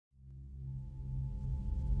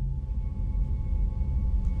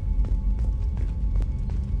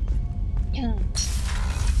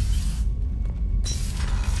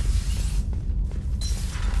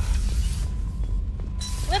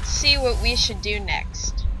what we should do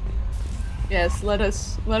next. Yes, let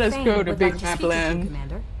us Thane go to would Big like to Map speak with you, Land.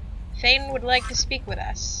 Commander. Thane would like to speak with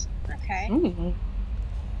us. Okay. Mm.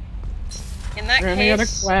 In that Any other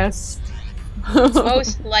case, quest?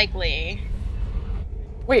 most likely.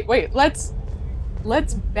 Wait, let's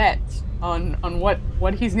bet on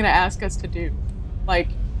what he's gonna ask us to do. Like,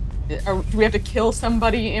 do we have to kill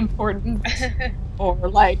somebody important, or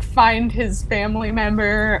like find his family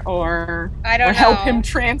member, or I don't help know. him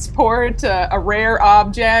transport a rare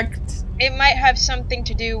object? It might have something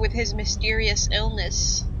to do with his mysterious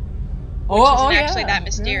illness, which isn't actually that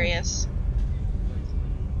mysterious.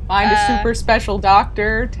 Find a super special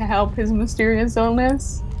doctor to help his mysterious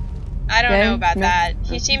illness. I don't know about that.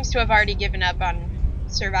 He seems to have already given up on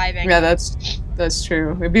surviving. Yeah, that's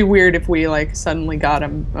true. It'd be weird if we like suddenly got a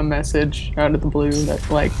message out of the blue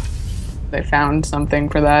that like they found something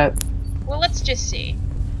for that. Well, let's just see.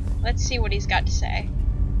 Let's see what he's got to say.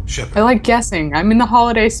 Shepard. I like guessing. I'm in the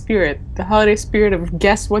holiday spirit. The holiday spirit of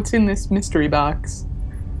guess what's in this mystery box.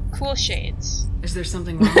 Cool shades. Is there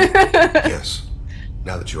something wrong? Yes.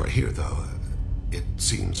 Now that you are here, though, it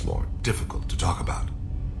seems more difficult to talk about.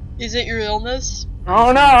 Is it your illness?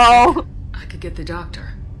 Oh no! I could get the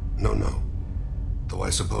doctor. No. Though I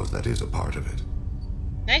suppose that is a part of it.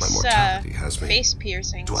 Nice My mortality has me face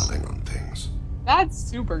piercings. dwelling on things. That's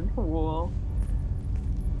super cool.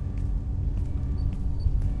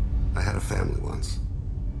 I had a family once.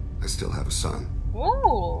 I still have a son.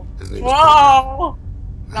 Ooh. His name is Whoa! Conrad.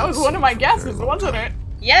 That was one of my guesses, wasn't it?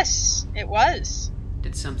 Yes, it was.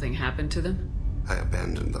 Did something happen to them? I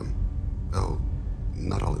abandoned them. Oh,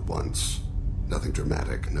 not all at once. Nothing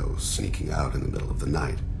dramatic, no sneaking out in the middle of the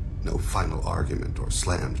night, no final argument or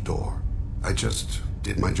slammed door. I just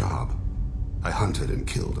did my job. I hunted and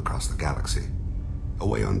killed across the galaxy.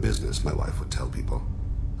 Away on business, my wife would tell people.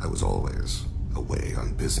 I was always away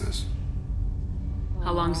on business.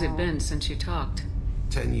 How long's it been since you talked?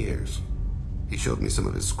 10 years. He showed me some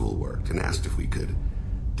of his schoolwork and asked if we could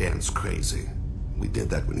dance crazy. We did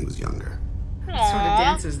that when he was younger. What sort of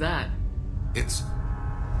dance is that? It's...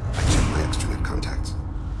 I checked my extranet contacts.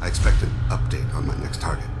 I expect an update on my next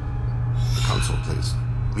target. The console plays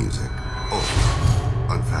music. Oh,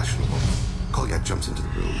 unfashionable. Kolyak jumps into the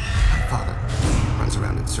room. My father runs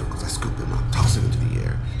around in circles. I scoop him up, toss him into the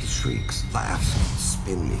air. He shrieks, laughs,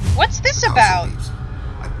 spin me. What's this The console about? leaves.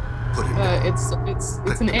 I put him down.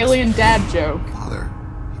 It's an alien dad joke. Father,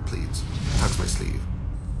 he pleads, tugs my sleeve.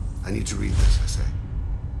 I need to read this, I say.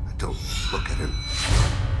 I don't look at him.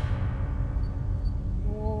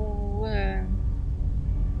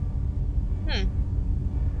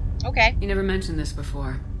 Okay. You never mentioned this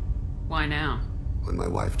before. Why now? When my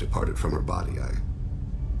wife departed from her body, I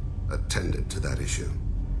attended to that issue.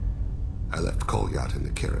 I left Kolyak in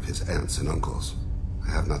the care of his aunts and uncles.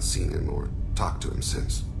 I have not seen him or talked to him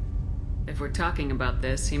since. If we're talking about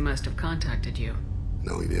this, he must have contacted you.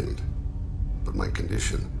 No, he didn't. But my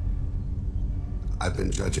condition... I've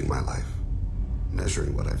been judging my life,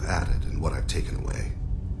 measuring what I've added and what I've taken away.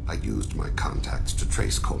 I used my contacts to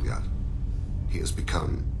trace Kolyak. He has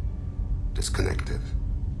become disconnected.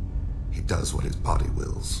 He does what his body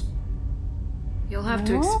wills. You'll have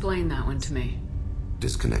to explain that one to me.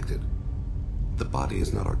 Disconnected. The body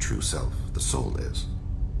is not our true self, the soul is.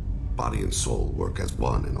 Body and soul work as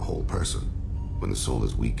one in a whole person. When the soul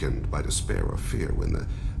is weakened by despair or fear, when the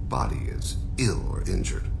body is ill or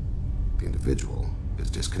injured, the individual is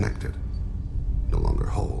disconnected, no longer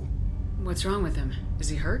whole. What's wrong with him? Is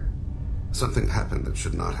he hurt? Something happened that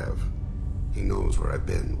should not have. He knows where I've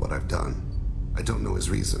been, what I've done. I don't know his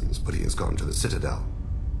reasons, but he has gone to the Citadel.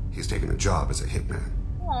 He's taken a job as a hitman.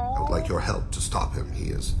 I would like your help to stop him.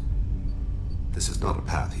 This is not a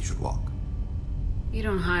path he should walk. You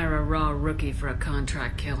don't hire a raw rookie for a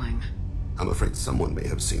contract killing. I'm afraid someone may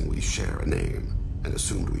have seen we share a name and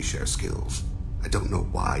assumed we share skills. I don't know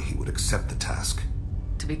why he would accept the task.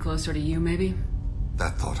 To be closer to you, maybe?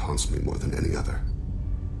 That thought haunts me more than any other.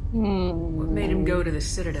 What made him go to the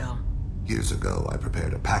Citadel? Years ago, I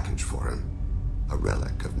prepared a package for him. A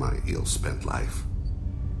relic of my ill-spent life.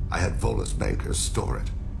 I had Volus bankers store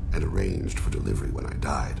it and arranged for delivery when I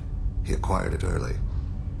died. He acquired it early.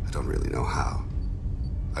 I don't really know how.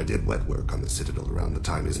 I did wet work on the Citadel around the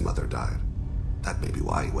time his mother died. That may be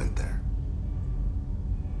why he went there.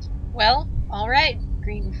 Well, alright,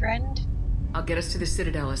 green friend. I'll get us to the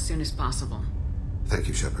Citadel as soon as possible. Thank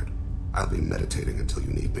you, Shepard. I'll be meditating until you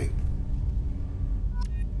need me.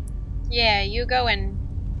 Yeah, you go and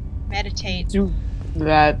meditate. Do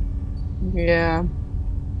that. Yeah.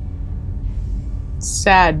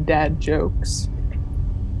 Sad dad jokes.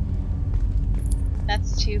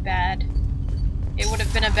 That's too bad. It would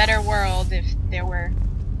have been a better world if there were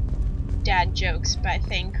dad jokes by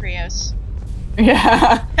Thane Krios.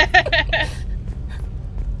 Yeah.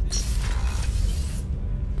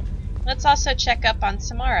 Let's also check up on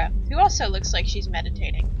Samara, who also looks like she's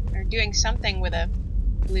meditating, or doing something with a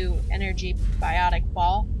blue energy biotic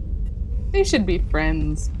ball. They should be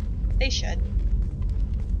friends. They should.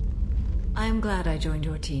 I am glad I joined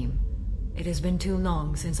your team. It has been too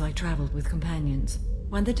long since I traveled with companions.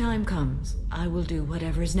 When the time comes, I will do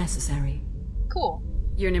whatever is necessary. Cool.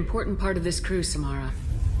 You're an important part of this crew, Samara.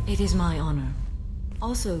 It is my honor.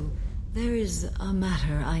 Also, there is a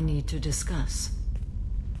matter I need to discuss.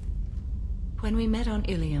 When we met on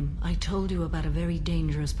Ilium, I told you about a very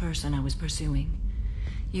dangerous person I was pursuing.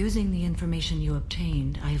 Using the information you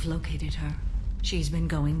obtained, I have located her. She's been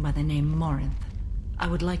going by the name Morinth. I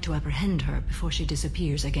would like to apprehend her before she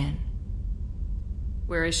disappears again.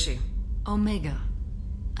 Where is she? Omega,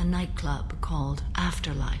 a nightclub called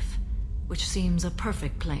Afterlife, which seems a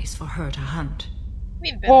perfect place for her to hunt.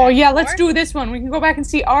 We've been Oh there yeah, before. let's do this one. We can go back and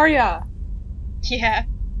see Arya. Yeah.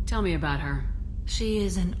 Tell me about her. She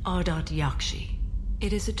is an Ardat Yakshi.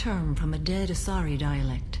 It is a term from a dead Asari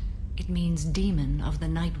dialect. It means demon of the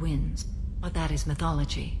night winds, but that is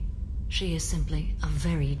mythology. She is simply a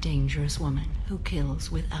very dangerous woman who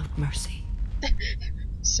kills without mercy.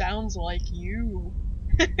 Sounds like you.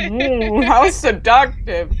 Ooh, how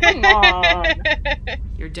seductive. Come on.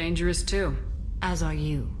 You're dangerous too. As are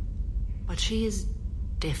you. But she is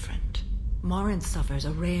different. Morinth suffers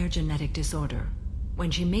a rare genetic disorder.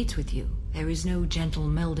 When she mates with you, there is no gentle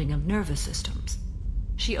melding of nervous systems.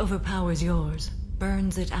 She overpowers yours,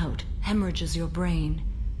 burns it out, hemorrhages your brain.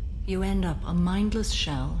 You end up a mindless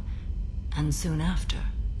shell, and soon after,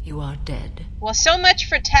 you are dead. Well, so much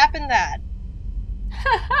for tapping that.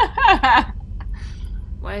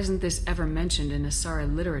 Why isn't this ever mentioned in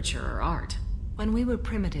Asari literature or art? When we were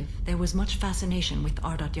primitive, there was much fascination with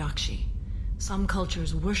Ardat Yakshi. Some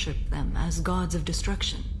cultures worshipped them as gods of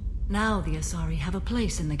destruction. Now the Asari have a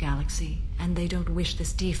place in the galaxy, and they don't wish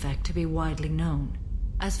this defect to be widely known.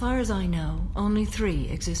 As far as I know, only 3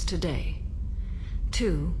 exist today.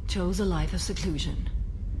 2 chose a life of seclusion.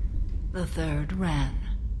 The 3rd ran.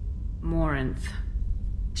 Morinth.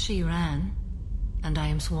 She ran, and I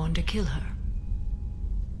am sworn to kill her.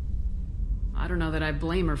 I don't know that I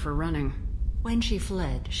blame her for running. When she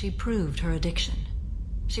fled, she proved her addiction.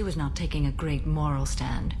 She was not taking a great moral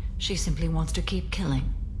stand. She simply wants to keep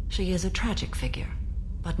killing. She is a tragic figure,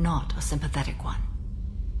 but not a sympathetic one.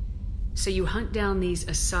 So you hunt down these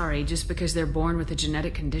Asari just because they're born with a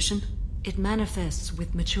genetic condition? It manifests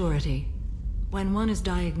with maturity. When one is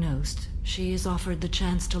diagnosed, she is offered the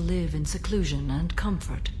chance to live in seclusion and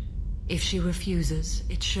comfort. If she refuses,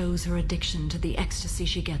 it shows her addiction to the ecstasy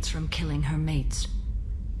she gets from killing her mates.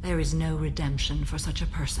 There is no redemption for such a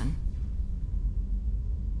person.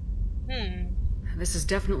 This is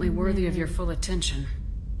definitely worthy of your full attention.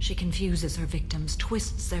 She confuses her victims,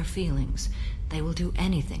 twists their feelings. They will do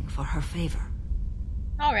anything for her favor.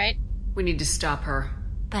 Alright. We need to stop her.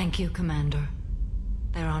 Thank you, Commander.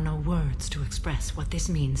 There are no words to express what this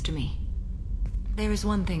means to me. There is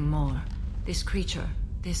one thing more. This creature,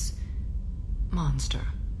 this monster.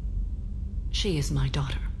 She is my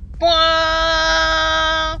daughter.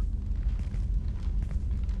 Bwah!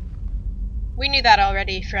 We knew that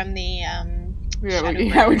already from the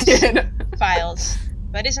Yeah, we did. files.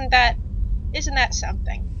 But isn't that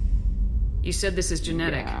something? You said this is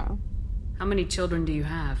genetic. Yeah. How many children do you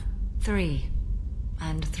have? 3.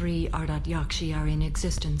 And 3 Ardat Yakshi are in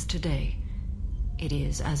existence today. It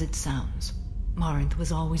is as it sounds. Morinth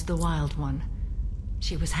was always the wild one.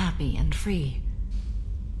 She was happy and free,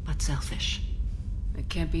 but selfish. It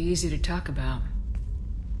can't be easy to talk about.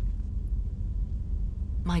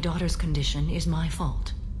 My daughter's condition is my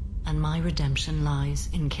fault, and my redemption lies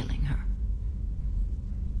in killing her.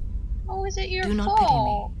 Oh, is it your Do fault? not pity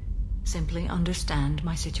me. Simply understand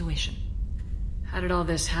my situation. How did all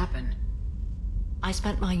this happen? I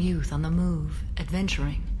spent my youth on the move,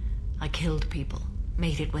 adventuring. I killed people,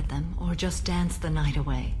 mated with them, or just danced the night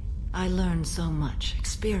away. I learned so much,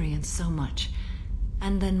 experienced so much,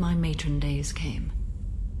 and then my matron days came.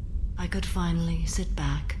 I could finally sit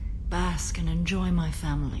back, bask and enjoy my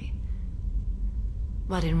family.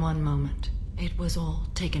 But in one moment, it was all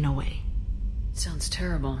taken away. Sounds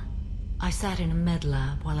terrible. I sat in a med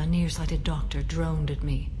lab while a nearsighted doctor droned at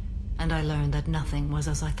me, and I learned that nothing was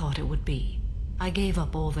as I thought it would be. I gave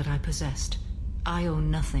up all that I possessed. I own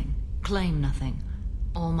nothing, claim nothing.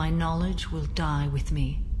 All my knowledge will die with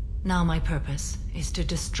me. Now my purpose is to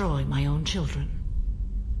destroy my own children.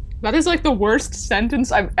 That is like the worst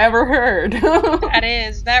sentence I've ever heard.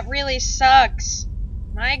 That really sucks.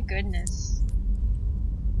 My goodness.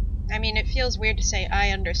 I mean, it feels weird to say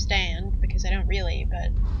I understand, because I don't really,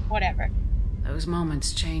 but whatever. Those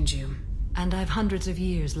moments change you. And I've hundreds of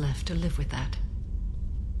years left to live with that.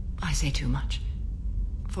 I say too much.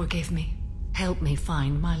 Forgive me. Help me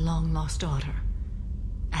find my long-lost daughter.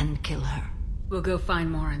 And kill her. We'll go find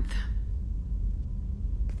Morinth.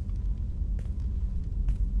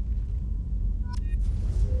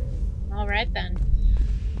 Alright then.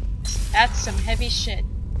 That's some heavy shit.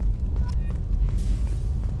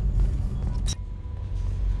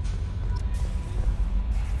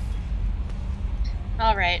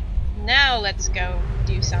 Alright, now let's go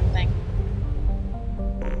do something.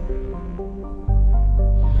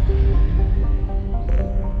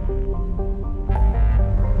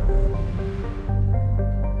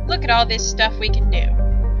 Look at all this stuff we can do.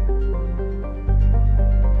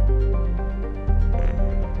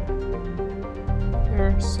 There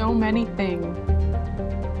are so many things.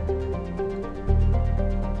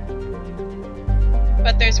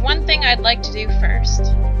 But there's one thing I'd like to do first.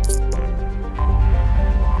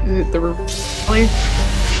 Is it the really?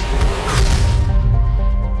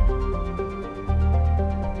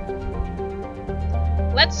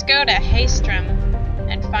 Let's go to Haestrom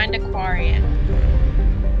and find Aquarian.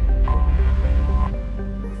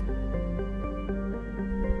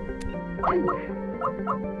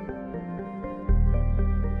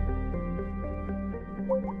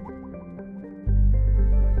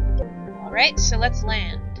 Alright, so let's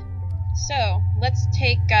land. So, let's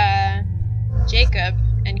take Jacob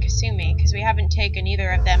and Kasumi, because we haven't taken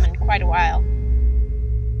either of them in quite a while.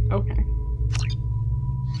 Okay.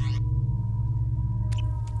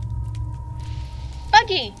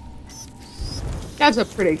 Buggy! That's a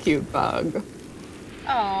pretty cute bug.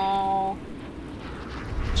 Oh.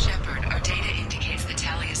 Shepard, our data indicates that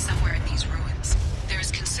Tali is somewhere in these ruins. There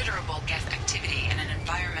is considerable geth activity and an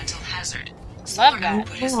environmental hazard. Love Solar that.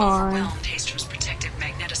 output has overwhelmed Haestrom's protective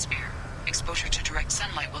magnetosphere. Exposure to direct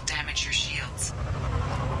sunlight will damage your shields.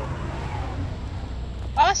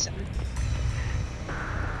 Awesome.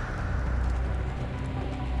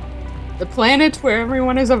 The planet where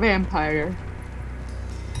everyone is a vampire.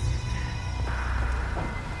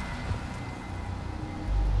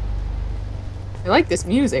 I like this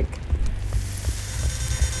music.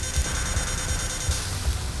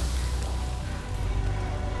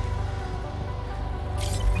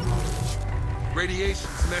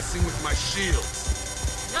 Radiation's messing with my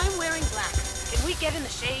shields. I'm wearing black. Can we get in the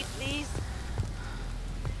shade, please?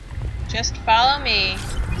 Just follow me.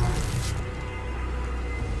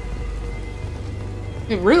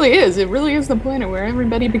 It really is. It really is the planet where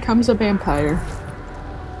everybody becomes a vampire.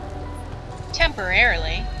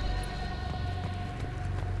 Temporarily.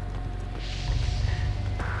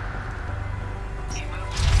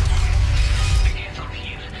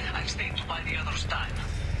 I've stayed to buy the others time.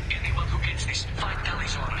 Anyone who gets this, find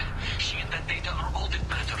Tali's aura. She and that data are all that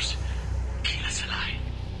matters. Kill us alive.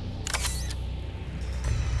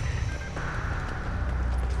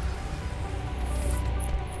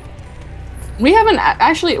 We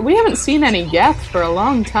haven't seen any Geth for a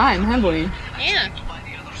long time, have we? Yeah. To buy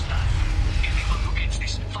the others time. Anyone who gets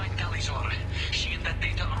this, find Tali's aura. She and that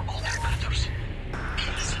data are all that matters.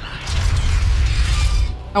 Kill us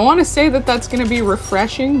alive. I want to say that that's going to be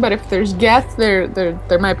refreshing, but if there's Geth,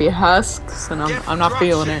 there might be husks, and I'm not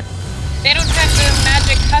feeling it. They don't have the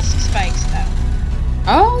magic husk spikes, though.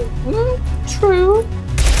 Oh, true.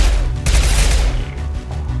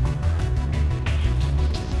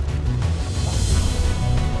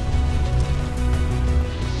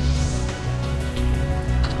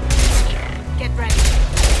 Get ready.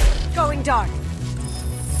 Going dark.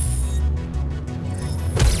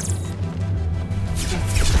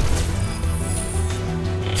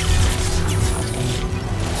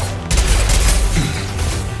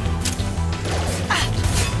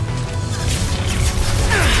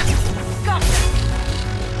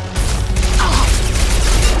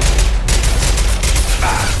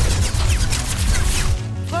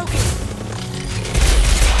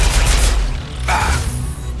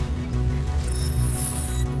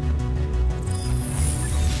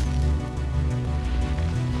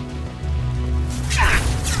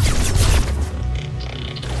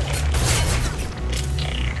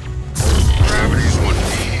 Gravity's one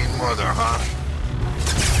mean mother, huh?